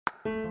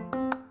When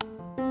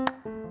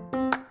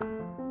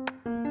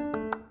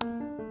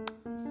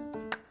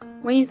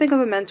you think of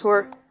a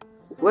mentor,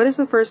 what is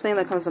the first thing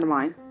that comes to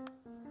mind?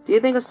 Do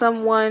you think of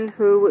someone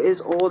who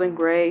is old and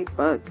gray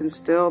but can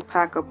still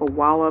pack up a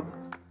wallop?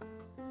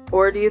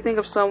 Or do you think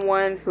of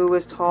someone who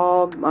is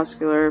tall,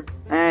 muscular,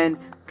 and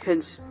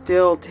can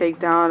still take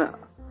down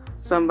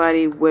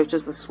somebody with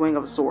just the swing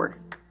of a sword?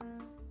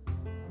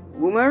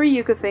 Whomever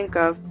you could think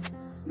of,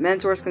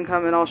 mentors can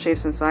come in all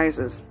shapes and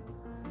sizes.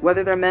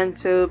 Whether they're meant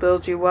to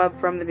build you up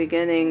from the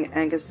beginning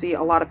and can see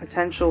a lot of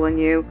potential in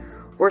you,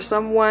 or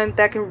someone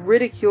that can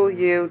ridicule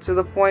you to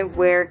the point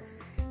where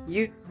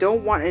you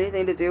don't want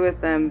anything to do with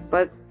them,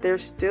 but they're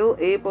still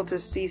able to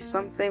see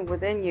something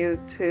within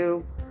you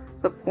to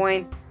the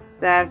point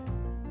that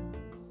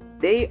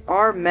they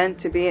are meant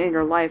to be in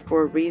your life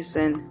for a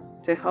reason,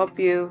 to help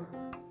you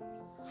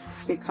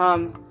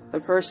become the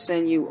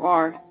person you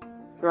are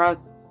throughout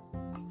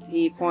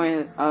the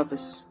point of the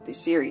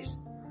series.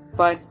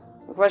 But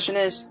the question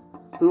is,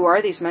 who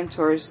are these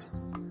mentors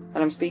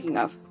that I'm speaking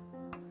of?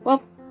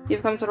 Well,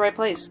 you've come to the right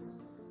place.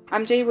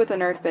 I'm Jade with the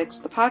Nerd Fix,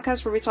 the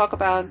podcast where we talk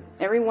about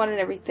everyone and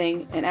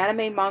everything in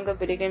anime, manga,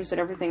 video games, and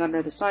everything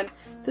under the sun.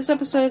 This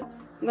episode,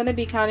 I'm going to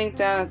be counting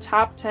down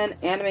top 10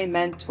 anime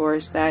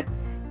mentors that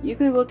you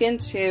can look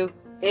into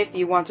if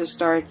you want to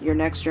start your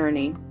next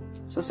journey.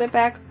 So sit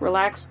back,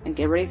 relax, and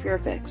get ready for your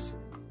fix.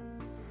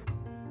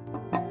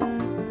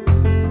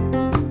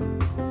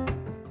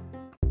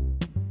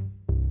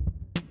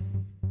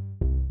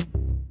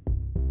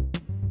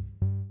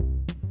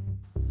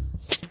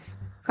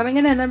 Coming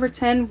in at number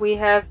 10, we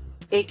have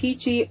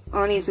Eikichi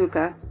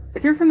Onizuka.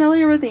 If you're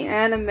familiar with the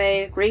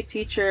anime Great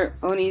Teacher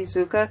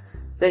Onizuka,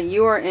 then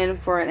you are in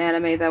for an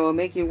anime that will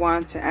make you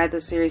want to add the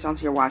series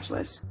onto your watch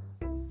list.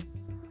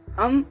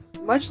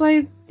 Much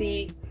like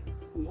the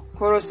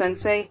Koro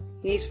Sensei,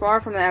 he's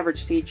far from the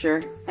average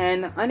teacher,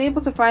 and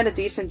unable to find a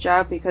decent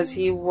job because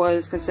he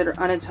was considered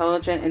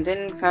unintelligent and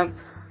didn't come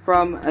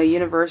from a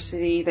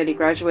university that he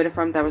graduated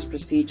from that was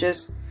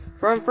prestigious.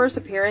 From first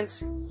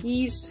appearance,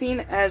 he's seen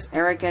as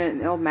arrogant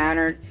and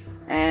ill-mannered,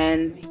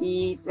 and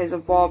he is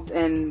involved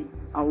in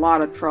a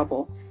lot of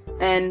trouble,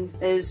 and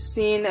is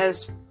seen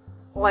as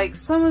like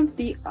some of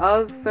the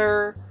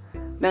other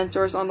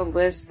mentors on the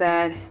list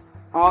that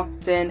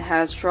often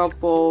has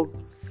trouble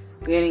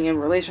getting in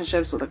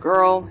relationships with a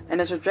girl, and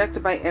is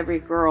rejected by every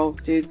girl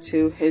due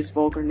to his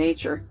vulgar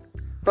nature.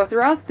 But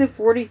throughout the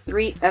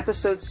 43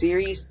 episode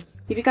series,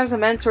 he becomes a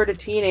mentor to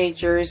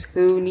teenagers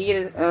who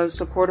needed a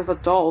supportive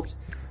adult.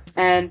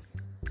 And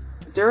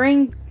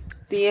during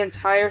the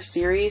entire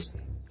series,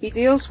 he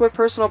deals with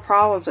personal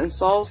problems and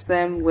solves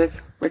them with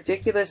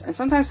ridiculous and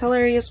sometimes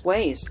hilarious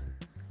ways.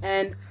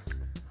 And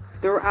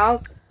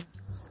throughout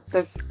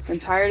the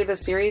entirety of the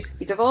series,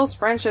 he develops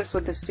friendships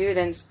with the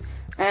students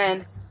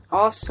and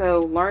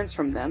also learns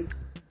from them.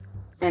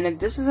 And if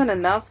this isn't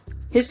enough,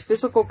 his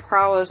physical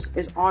prowess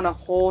is on a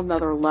whole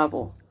nother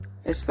level,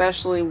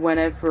 especially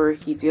whenever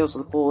he deals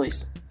with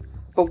bullies.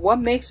 But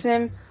what makes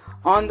him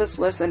on this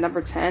list at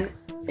number 10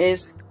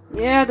 is,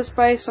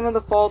 despite some of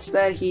the faults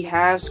that he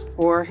has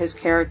for his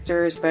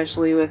character,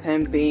 especially with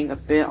him being a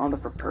bit on the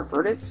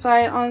perverted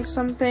side on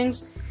some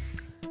things,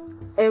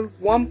 at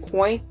one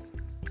point,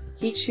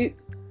 he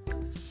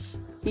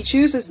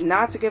chooses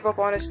not to give up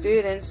on his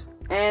students,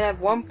 and at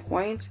one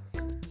point,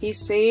 he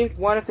saved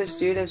one of his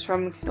students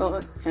from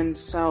killing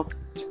himself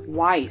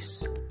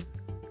twice.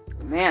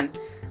 Man,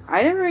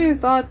 I never even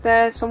thought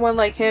that someone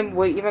like him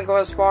would even go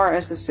as far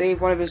as to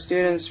save one of his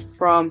students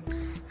from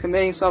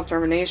committing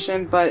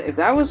self-termination, but if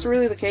that was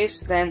really the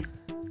case, then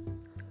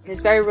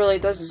this guy really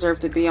does deserve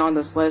to be on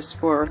this list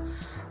for a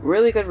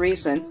really good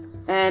reason.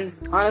 And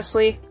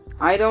honestly,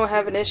 I don't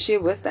have an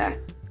issue with that.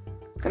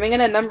 Coming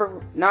in at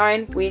number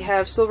 9, we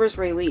have Silvers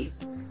Rayleigh.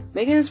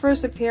 Making his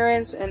first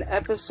appearance in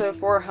episode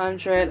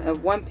 400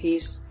 of One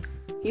Piece,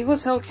 he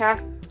was held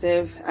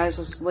captive as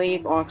a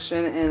slave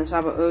auction in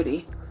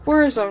Sabaody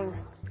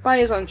by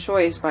his own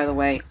choice, by the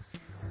way.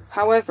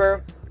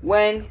 However,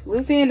 when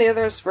Luffy and the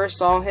others first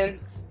saw him,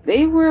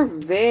 they were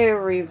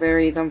very,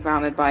 very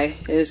dumbfounded by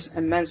his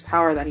immense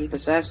power that he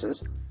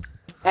possesses.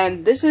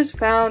 And this is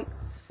found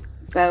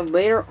that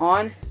later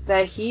on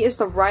that he is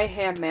the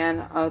right-hand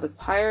man of the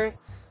pirate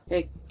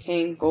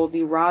king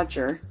Goldie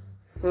Roger,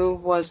 who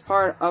was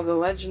part of the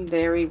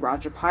legendary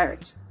Roger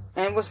Pirates,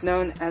 and was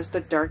known as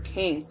the Dark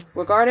King,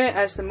 regarded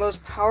as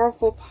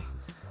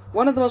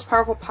one of the most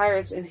powerful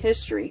pirates in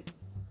history.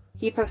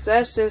 He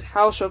possesses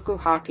Haoshoku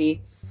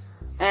Haki,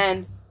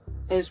 and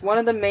is one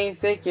of the main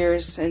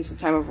figures since the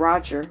time of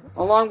Roger,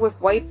 along with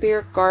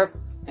Whitebeard, Garp,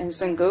 and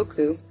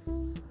Sengoku,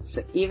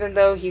 even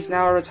though he's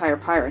now a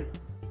retired pirate.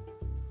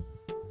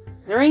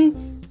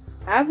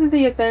 After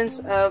the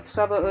events of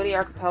Sabaody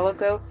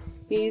Archipelago,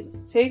 he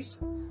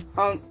takes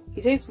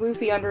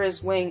Luffy under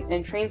his wing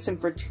and trains him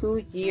for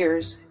 2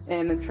 years,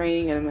 and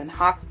training him in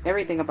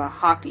everything about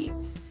hockey.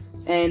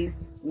 And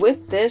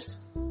with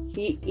this,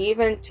 he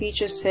even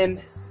teaches him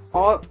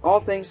all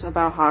things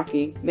about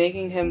hockey,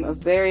 making him a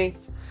very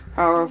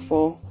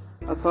powerful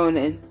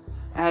opponent,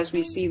 as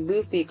we see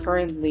Luffy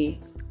currently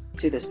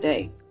to this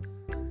day.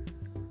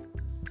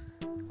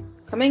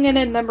 Coming in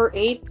at number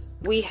 8,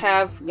 we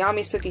have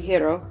Yami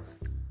Sukihiro.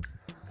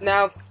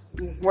 Now,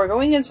 we're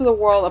going into the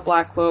world of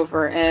Black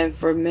Clover, and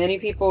for many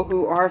people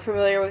who are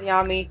familiar with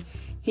Yami,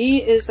 he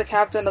is the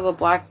captain of the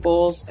Black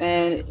Bulls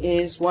and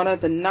is one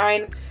of the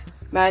 9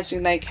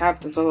 Magic Knight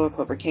captains of the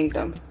Clover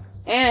Kingdom,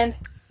 and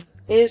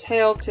is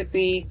hailed to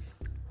be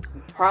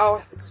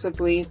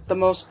possibly the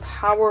most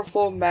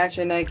powerful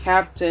Magic Knight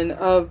captain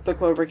of the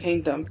Clover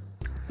Kingdom,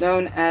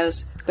 known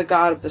as the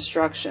God of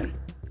Destruction.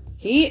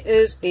 He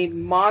is a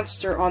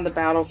monster on the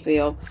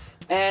battlefield,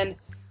 and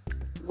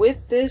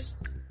with this,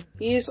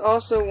 he is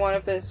also one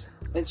of its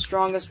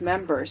strongest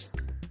members.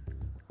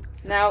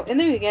 Now, in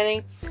the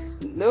beginning,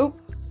 in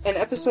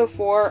episode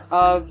 4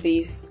 of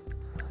the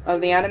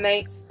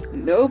anime,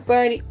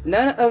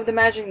 none of the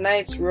Magic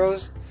Knights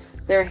rose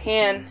their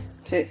hand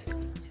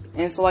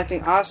in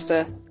selecting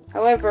Asta.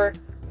 However,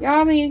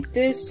 Yami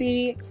did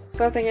see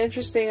something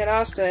interesting in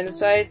Asta and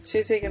decided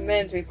to take him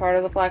in to be part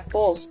of the Black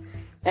Bulls,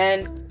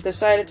 and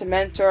decided to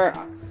mentor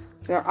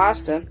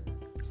Asta,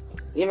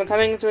 even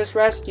coming to his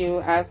rescue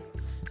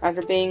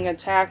after being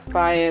attacked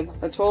by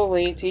a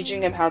Totally,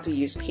 teaching him how to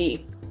use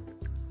Ki.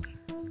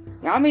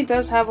 Yami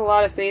does have a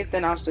lot of faith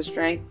in Asta's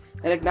strength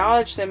and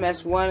acknowledged him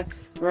as one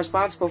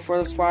responsible for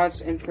the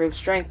squad's improved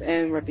strength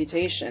and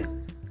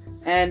reputation.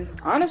 And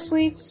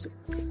honestly,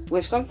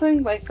 with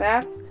something like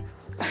that,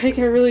 I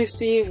can really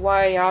see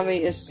why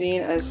Yami is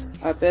seen as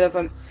a bit of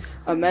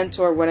a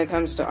mentor when it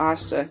comes to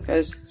Asta,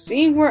 because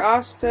seeing where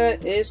Asta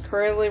is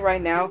currently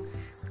right now,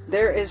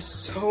 there is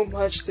so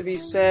much to be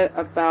said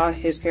about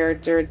his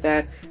character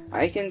that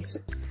I can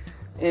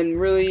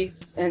really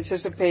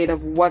anticipate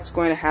of what's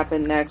going to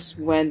happen next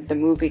when the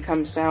movie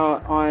comes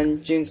out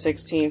on June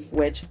 16th,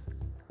 which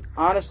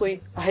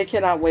honestly I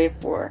cannot wait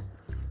for.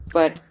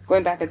 But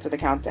going back into the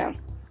countdown.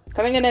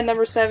 Coming in at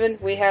number 7,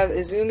 we have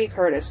Izumi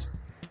Curtis.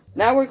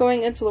 Now we're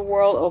going into the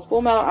world of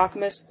Full Metal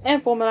Alchemist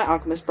and Full Metal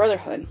Alchemist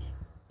Brotherhood.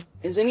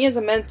 Izumi is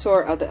a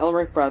mentor of the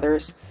Elric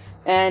brothers,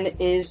 and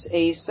is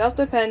a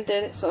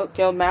self-dependent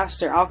skilled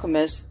master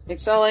alchemist,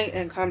 excelling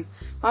in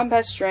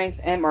combat strength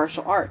and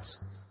martial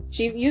arts.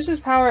 She uses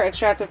power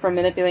extracted from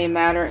manipulating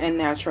matter and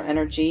natural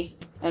energy,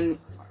 and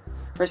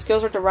her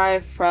skills are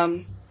derived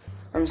from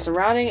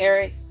surrounding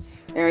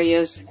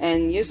areas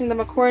and using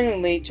them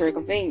accordingly to her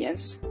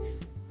convenience.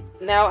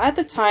 Now, at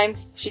the time,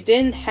 she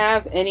didn't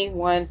have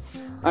anyone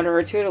under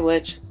her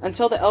tutelage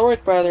until the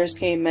Elric brothers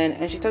came in,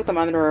 and she took them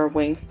under her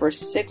wing for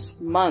 6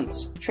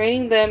 months,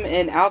 training them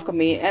in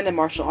alchemy and in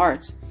martial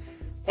arts.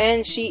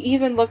 And she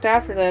even looked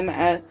after them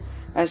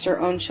as her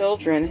own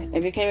children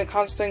and became a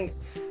constant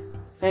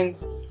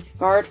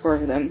guard for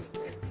them.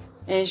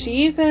 And she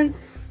even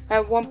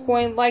at one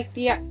point liked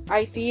the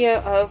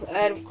idea of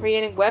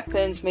creating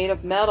weapons made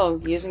of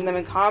metal, using them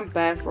in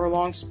combat for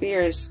long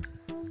spears.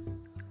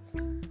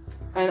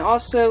 And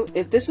also,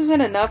 if this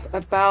isn't enough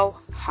about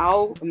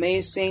how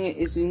amazing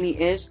Izumi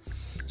is,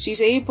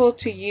 she's able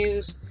to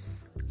use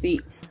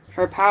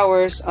her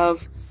powers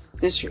of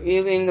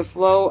distributing the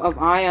flow of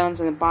ions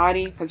in the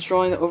body,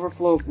 controlling the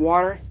overflow of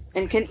water,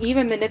 and can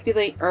even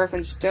manipulate earth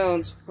and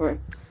stones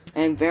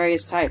and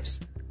various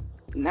types.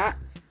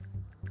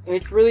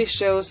 It really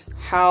shows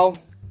how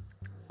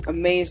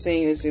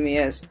amazing Izumi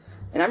is.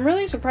 And I'm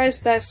really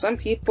surprised that some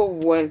people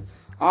would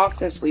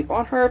often sleep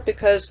on her,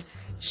 because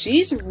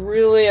she's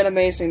really an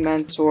amazing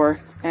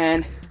mentor.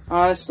 And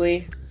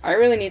honestly, I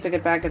really need to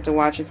get back into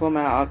watching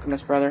Fullmetal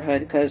Alchemist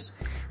Brotherhood, because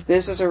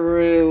this is a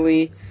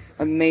really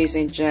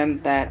amazing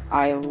gem that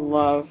I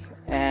love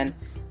and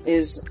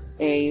is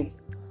a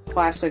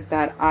classic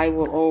that I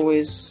will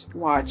always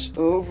watch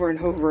over and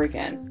over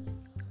again.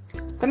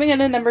 Coming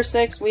in at number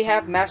 6, we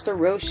have Master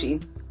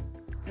Roshi.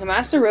 Now,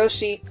 Master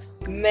Roshi,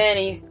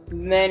 many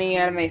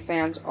anime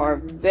fans are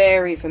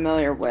very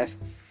familiar with.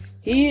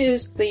 He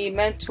is the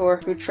mentor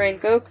who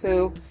trained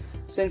Goku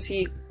since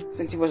he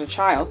was a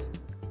child,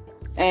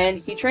 and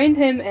he trained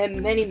him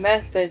in many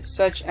methods,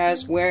 such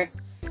as wearing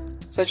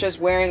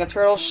a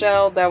turtle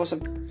shell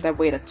that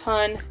weighed a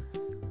ton,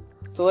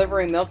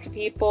 delivering milk to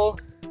people,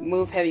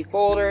 move heavy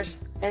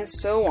boulders, and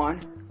so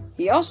on.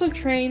 He also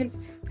trained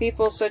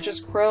people such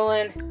as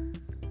Krillin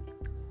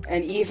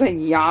and even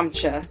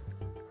Yamcha,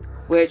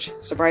 which,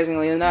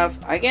 surprisingly enough,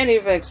 I can't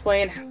even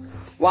explain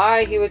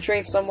why he would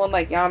train someone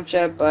like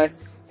Yamcha, but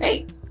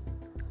hey,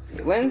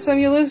 you win some,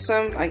 you lose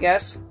some, I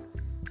guess.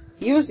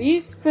 He was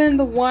even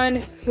the one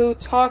who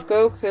taught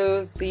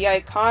Goku the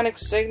iconic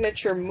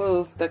signature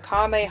move, the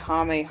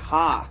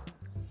Kamehameha.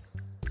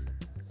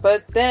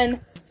 But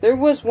then, there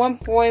was one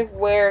point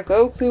where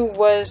Goku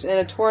was in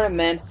a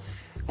tournament,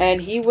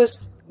 and he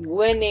was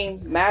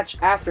winning match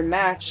after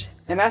match,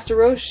 and Master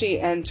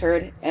Roshi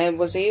entered and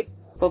was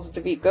able to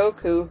defeat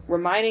Goku,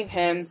 reminding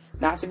him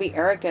not to be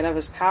arrogant of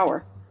his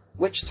power,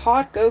 which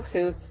taught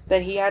Goku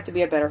that he had to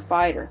be a better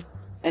fighter.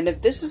 And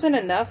if this isn't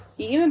enough,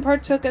 he even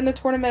partook in the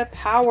Tournament of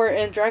Power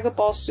in Dragon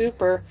Ball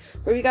Super,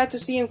 where we got to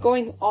see him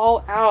going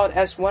all out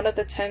as one of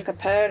the 10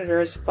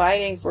 competitors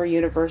fighting for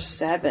Universe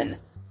 7.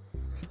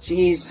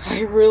 Jeez,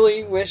 I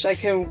really wish I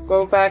could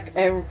go back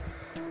and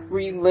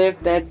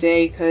relive that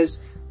day,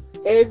 because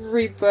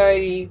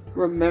everybody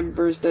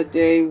remembers the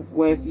day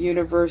with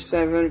Universe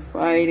 7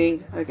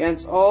 fighting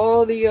against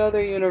all the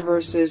other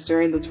universes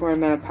during the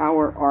Tournament of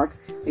Power arc,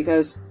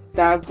 because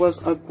that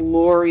was a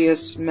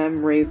glorious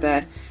memory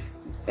that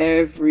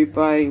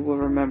everybody will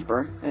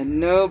remember, and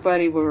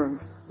nobody would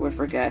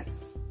forget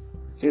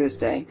to this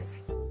day.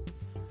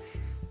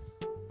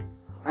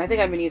 I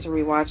think I may need to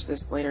rewatch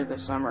this later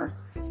this summer.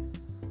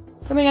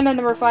 Coming in at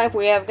number 5,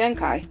 we have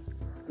Genkai.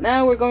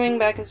 Now we're going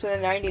back into the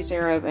 90s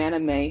era of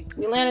anime.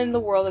 We land in the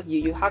world of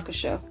Yu Yu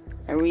Hakusho,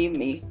 and we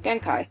meet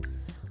Genkai.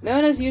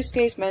 Known as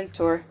Yusuke's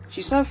mentor,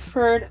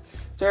 Yusuke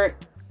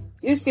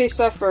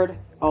suffered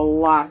a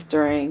lot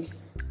during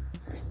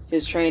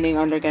his training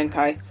under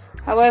Genkai.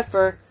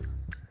 However,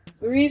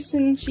 the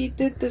reason she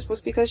did this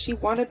was because she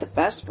wanted the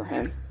best for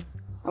him.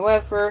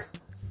 However,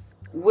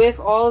 with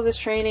all of this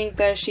training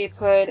that she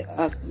put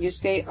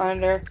Yusuke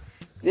under,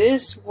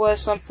 this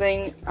was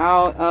something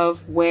out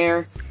of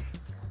where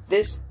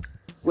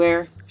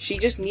she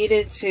just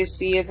needed to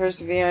see a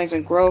perseverance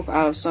and growth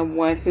out of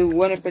someone who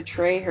wouldn't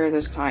betray her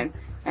this time.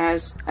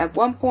 As at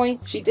one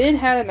point, she did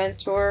have a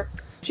mentor,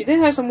 she did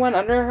have someone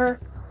under her,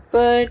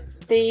 but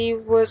there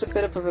was a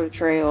bit of a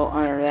betrayal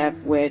under that,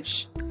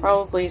 which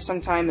probably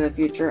sometime in the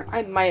future,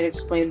 I might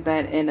explain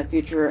that in a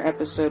future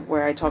episode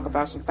where I talk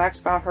about some facts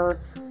about her,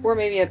 or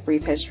maybe a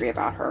brief history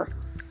about her.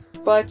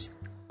 But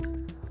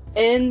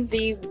in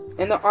the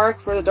arc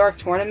for the Dark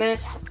Tournament,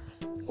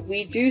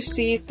 we do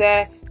see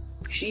that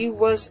she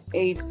was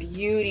a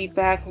beauty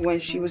back when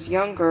she was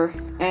younger,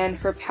 and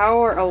her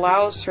power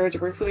allows her to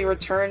briefly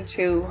return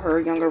to her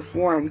younger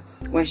form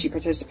when she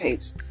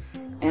participates.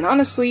 And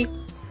honestly,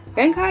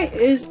 Genkai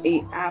is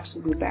a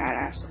absolute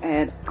badass,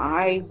 and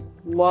I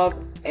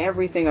love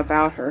everything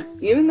about her.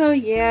 Even though,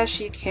 yeah,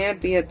 she can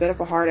be a bit of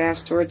a hard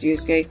ass towards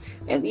Yusuke,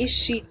 at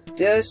least she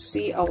does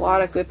see a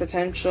lot of good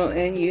potential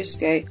in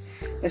Yusuke,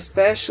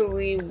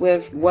 especially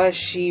with what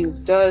she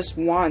does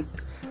want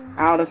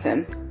out of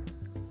him.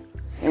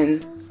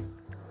 And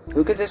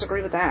who could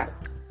disagree with that?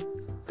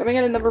 Coming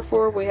in at number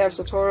 4, we have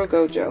Satoru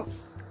Gojo.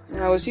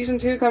 Now, with Season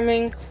 2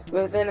 coming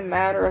within a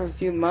matter of a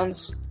few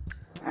months,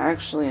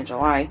 actually in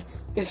July,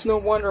 it's no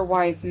wonder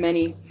why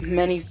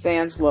many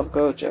fans love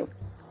Gojo,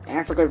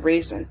 and for good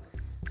reason.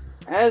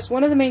 As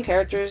one of the main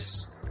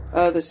characters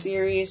of the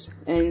series,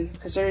 and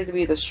considered to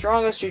be the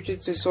strongest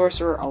Jujutsu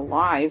sorcerer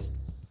alive,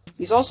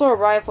 he's also a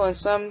rival in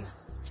some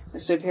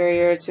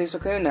superior to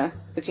Sukuna,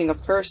 the King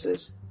of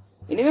Curses,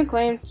 and even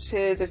claimed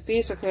to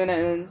defeat Sukuna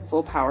in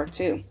full power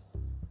too.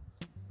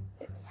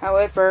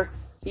 However,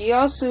 he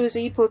also is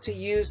able to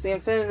use the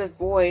Infinitive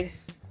Void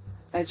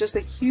as just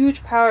a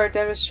huge power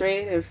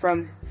demonstrated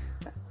from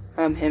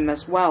him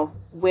as well,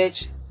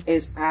 which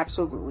is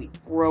absolutely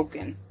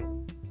broken.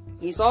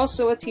 He's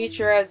also a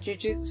teacher at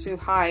Jujutsu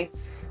High,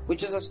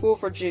 which is a school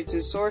for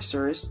Jujutsu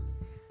sorcerers,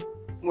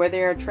 where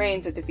they are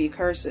trained to defeat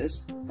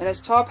curses, and has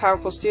taught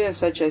powerful students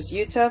such as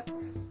Yuta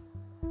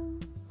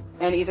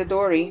and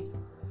Itadori,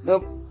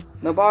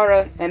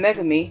 Nobara, and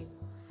Megumi,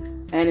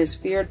 and is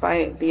feared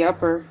by the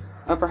upper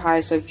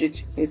highs of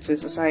Jujutsu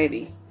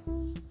society.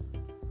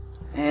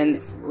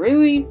 And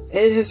really,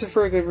 it is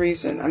for a good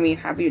reason. I mean,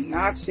 have you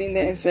not seen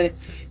the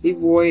Infinity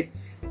Void?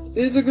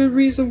 It is a good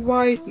reason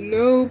why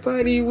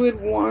nobody would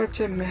want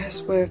to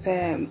mess with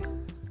him.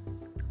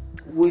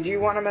 Would you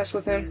want to mess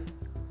with him?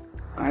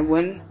 I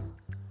wouldn't.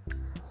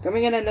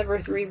 Coming in at number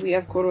 3, we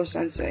have Koro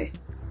Sensei.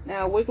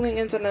 Now, wiggling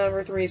into the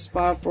number 3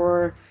 spot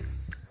for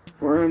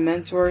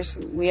mentors,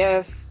 we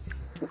have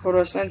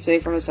Koro Sensei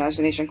from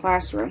Assassination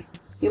Classroom.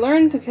 He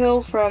learned to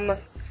kill from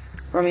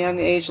a young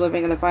age,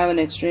 living in a violent,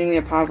 extremely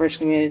impoverished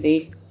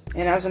community.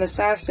 And as an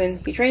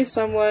assassin, he trained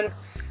someone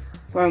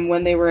from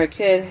when they were a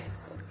kid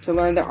to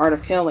learn the art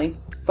of killing.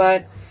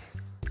 But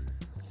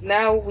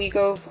now we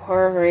go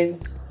for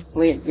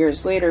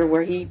years later,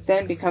 where he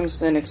then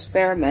becomes an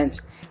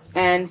experiment,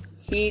 and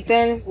he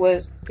then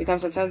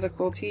becomes a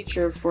technical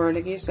teacher for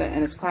Nagisa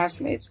and his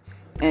classmates,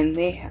 and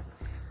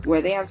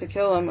where they have to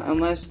kill him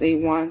unless they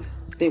want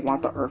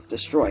the Earth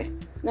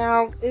destroyed.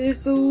 Now,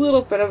 it's a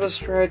little bit of a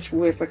stretch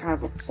with a kind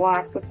of a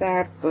plot with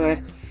that, but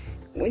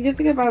when you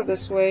think about it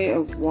this way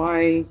of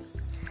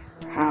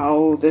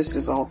how this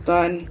is all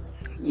done,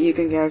 you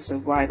can guess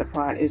of why the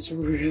plot is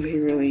really,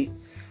 really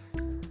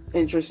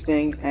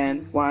interesting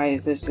and why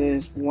this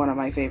is one of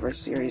my favorite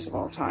series of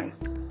all time.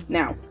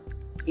 Now,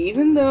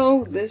 even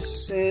though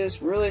this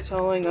is really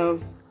telling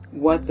of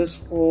what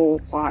this whole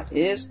plot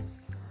is,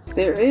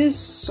 there is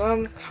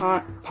some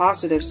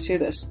positives to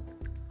this.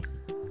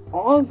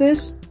 All of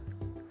this,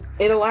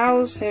 it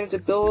allows him to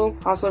build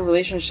positive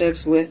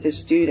relationships with his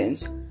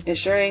students,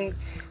 ensuring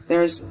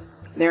there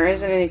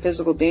isn't any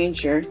physical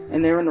danger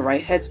and they're in the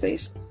right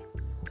headspace.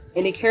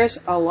 And he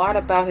cares a lot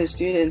about his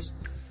students,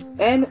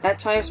 and at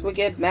times would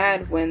get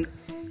mad when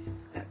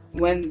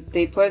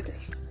they put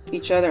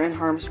each other in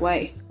harm's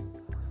way.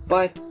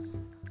 But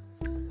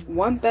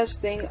one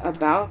best thing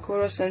about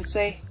Koro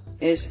Sensei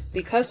is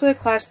because of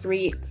Class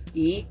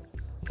 3E,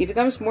 he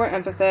becomes more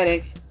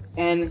empathetic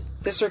and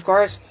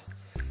disregards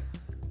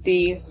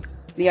the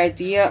the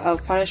idea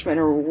of punishment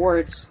and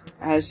rewards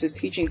as his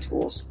teaching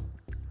tools,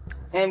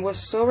 and was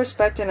so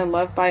respected and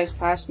loved by his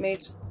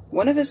classmates.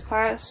 One of his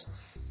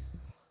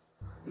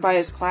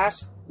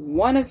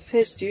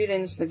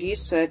students,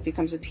 Nagisa,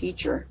 becomes a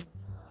teacher,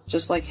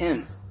 just like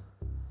him.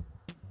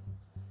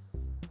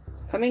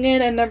 Coming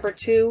in at number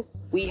 2,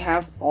 we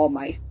have All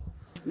Might.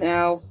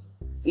 Now,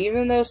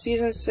 even though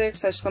Season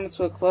 6 has come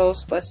to a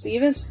close, but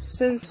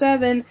Season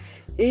 7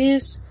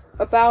 is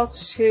about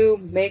to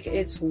make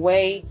its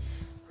way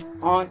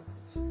on,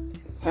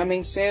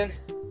 coming soon.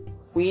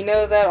 We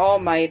know that All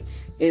Might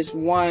is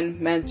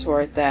one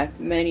mentor that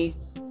many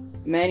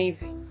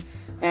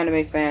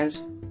anime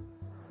fans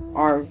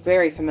are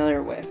very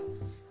familiar with.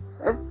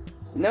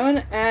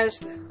 Known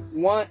as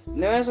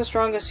the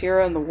strongest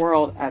hero in the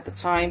world at the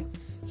time,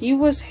 he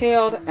was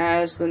hailed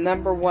as the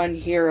 #1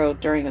 hero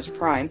during his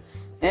prime,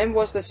 and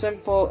was the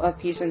symbol of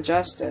peace and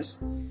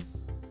justice.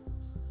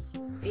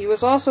 He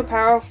was also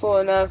powerful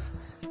enough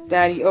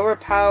that he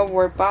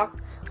overpowered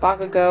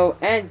Bakugo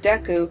and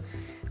Deku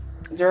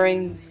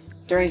during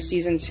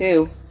Season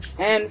 2,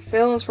 and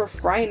villains were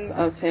frightened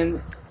of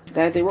him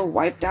that they were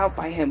wiped out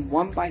by him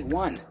one by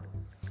one.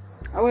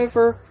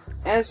 However,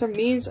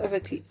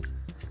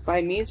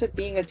 by means of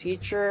being a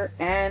teacher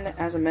and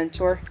as a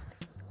mentor,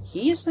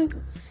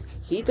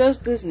 he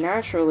does this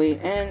naturally,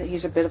 and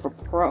he's a bit of a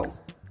pro.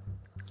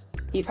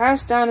 He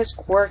passed down his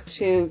quirk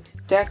to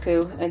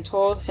Deku and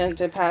told him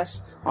to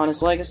pass on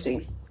his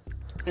legacy,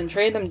 and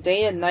trained him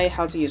day and night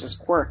how to use his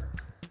quirk.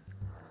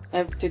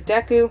 And to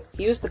Deku,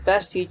 he was the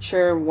best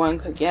teacher one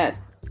could get,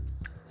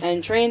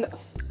 and trained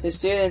his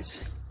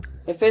students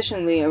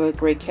efficiently and with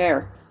great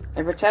care,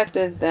 and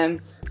protected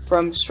them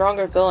from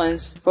stronger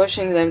villains,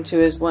 pushing them to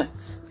his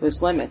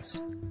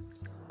limits,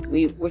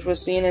 which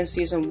was seen in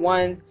Season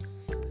 1,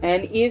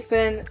 and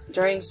even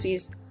during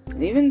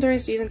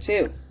Season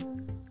 2.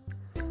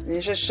 And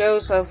it just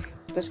shows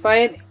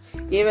despite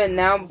even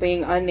now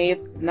being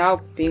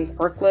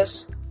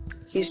quirkless,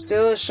 he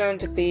still is shown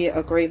to be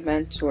a great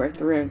mentor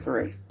through and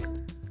through.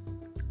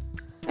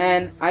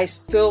 And I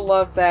still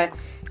love that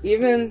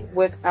even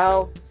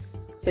without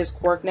his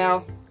quirk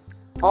now,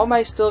 All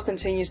Might still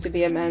continues to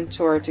be a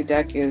mentor to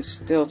Deku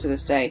still to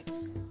this day.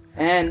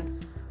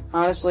 And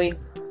honestly,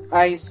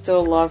 I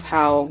still love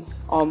how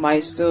All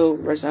Might still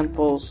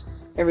resembles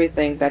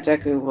everything that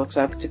Deku looks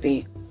up to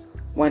be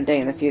one day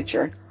in the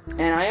future.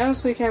 And I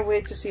honestly can't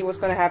wait to see what's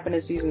going to happen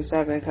in Season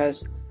 7,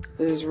 because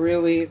this is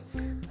really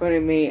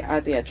putting me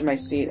at the edge of my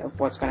seat of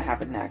what's going to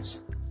happen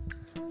next.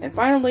 And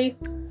finally,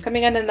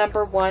 coming in at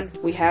number 1,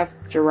 we have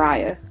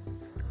Jiraiya.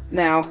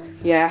 Now,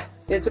 yeah,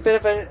 it's a bit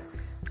of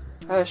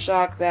a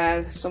shock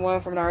that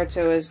someone from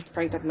Naruto is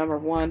ranked at number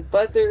 1,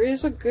 but there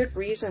is a good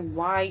reason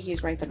why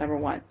he's ranked at number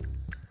 1.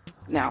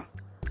 Now,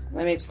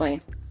 let me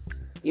explain.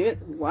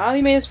 While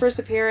he made his first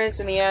appearance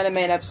in the anime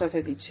in episode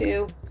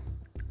 52,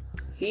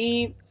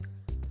 he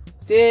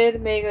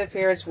did make an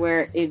appearance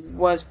where it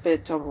was a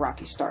bit of a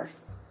rocky start.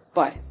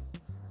 But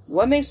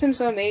what makes him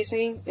so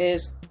amazing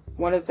is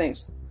one of the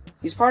things.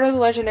 He's part of the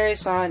legendary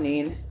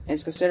Sannin, and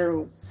is considered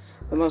one of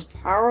the most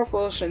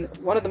powerful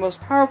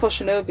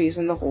shinobis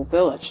in the whole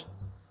village.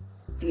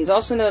 He's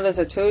also known as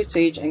a Toad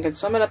Sage and can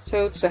summon up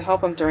toads to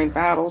help him during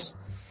battles.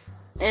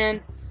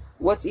 And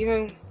what's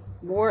even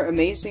more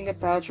amazing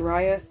about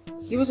Jiraiya,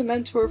 he was a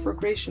mentor for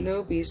great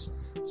shinobis,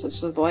 such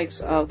as the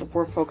likes of the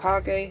 4th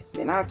Hokage,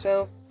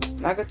 Minato,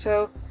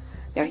 Nagato,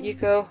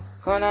 Yahiko,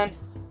 Konan,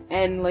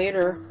 and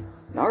later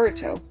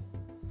Naruto.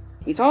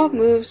 He taught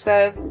moves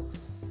that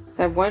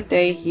one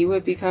day he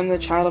would become the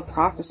child of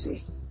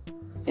prophecy.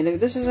 And if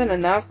this isn't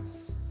enough,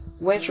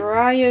 when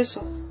Jiraiya's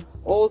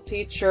old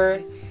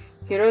teacher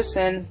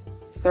Hiruzen,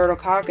 3rd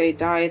Hokage,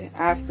 died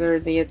after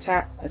the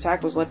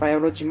attack was led by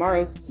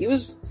Orochimaru, he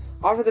was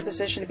offered the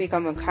position to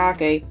become a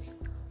Hokage,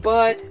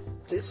 but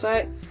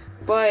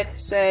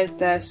said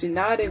that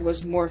Tsunade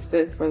was more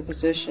fit for the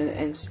position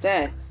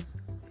instead,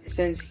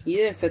 since he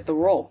didn't fit the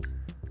role.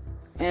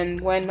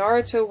 And when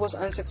Naruto was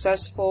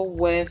unsuccessful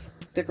with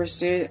the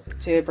pursuit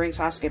to bring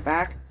Sasuke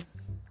back,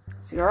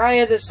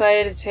 Jiraiya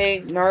decided to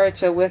take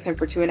Naruto with him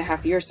for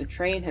 2.5 years to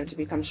train him to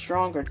become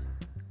stronger.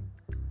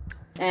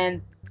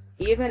 And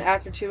even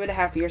after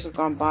 2.5 years have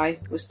gone by,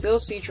 we still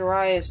see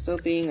Jiraiya still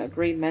being a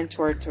great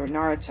mentor to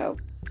Naruto,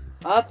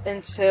 up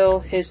until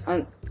his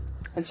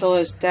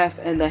death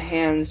in the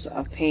hands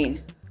of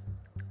Pain.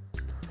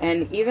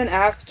 And even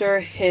after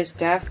his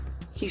death,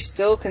 he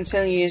still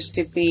continues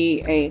to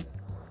be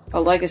a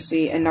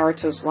legacy in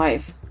Naruto's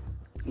life.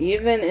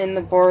 Even in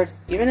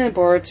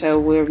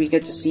Boruto, where we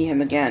get to see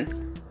him again,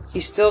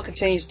 he still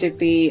continues to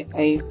be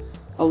a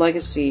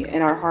legacy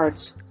in our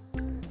hearts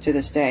to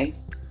this day.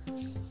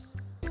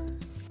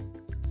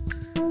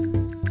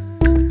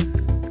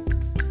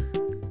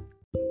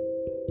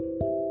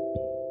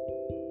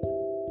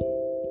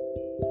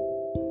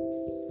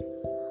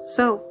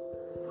 So,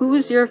 who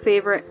was your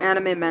favorite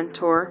anime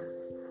mentor?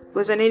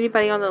 Was it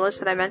anybody on the list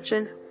that I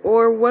mentioned?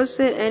 Or was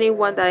it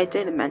anyone that I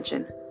didn't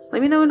mention?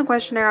 Let me know in the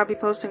questionnaire I'll be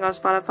posting on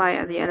Spotify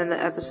at the end of the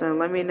episode.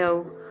 Let me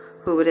know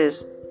who it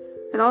is.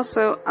 And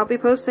also, I'll be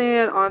posting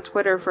it on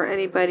Twitter for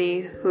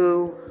anybody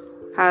who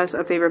has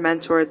a favorite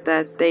mentor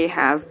that they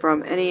have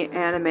from any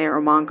anime or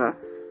manga.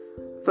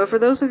 But for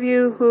those of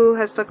you who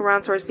have stuck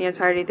around towards the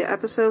entirety of the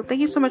episode,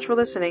 thank you so much for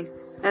listening.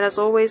 And as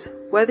always,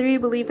 whether you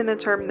believe in the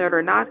term nerd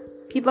or not,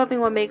 keep loving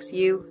what makes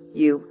you,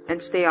 you,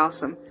 and stay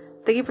awesome.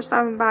 Thank you for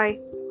stopping by.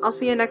 I'll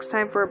see you next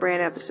time for a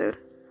brand new episode.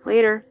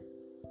 Later.